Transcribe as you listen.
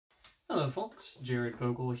Hello folks, Jared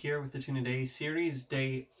Gogol here with the Tune a Day series,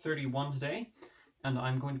 day 31 today, and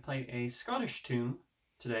I'm going to play a Scottish tune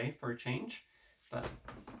today for a change, but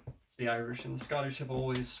the Irish and the Scottish have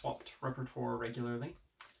always swapped repertoire regularly.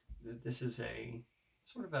 This is a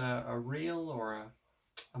sort of a reel or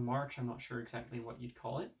a march, I'm not sure exactly what you'd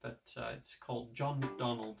call it, but it's called John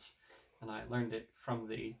MacDonald's, and I learned it from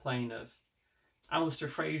the playing of Alistair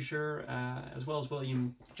Fraser as well as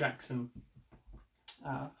William Jackson.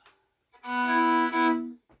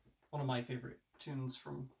 One of my favourite tunes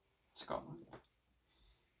from Scotland.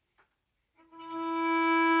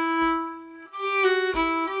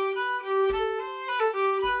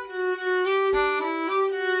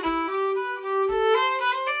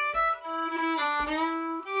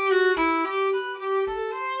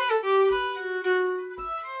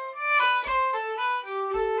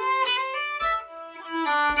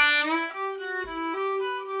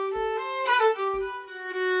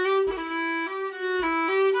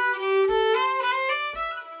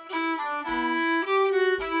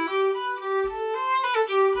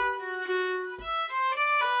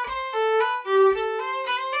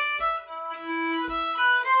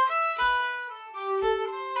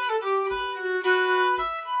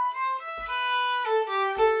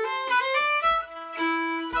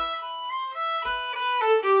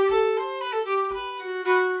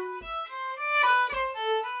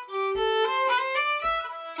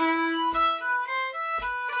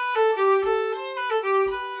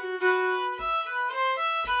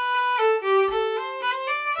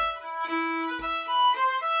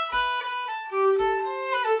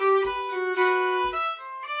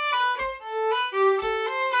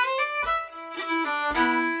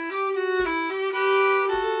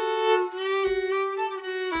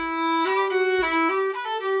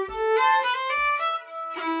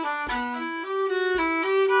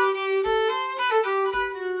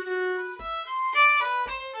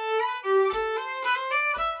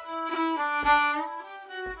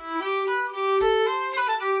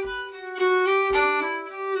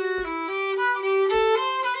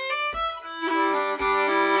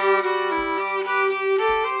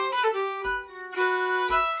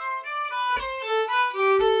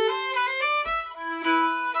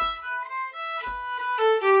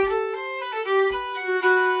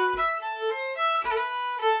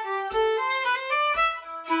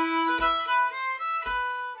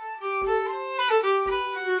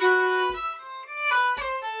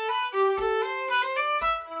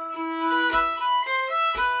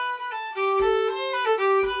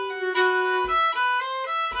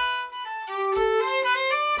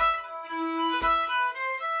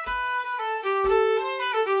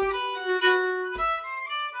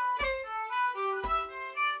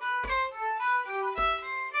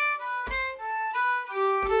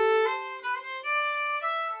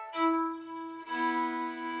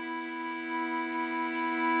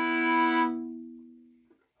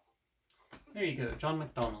 There you go, John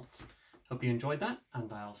MacDonald's. Hope you enjoyed that,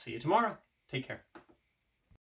 and I'll see you tomorrow. Take care.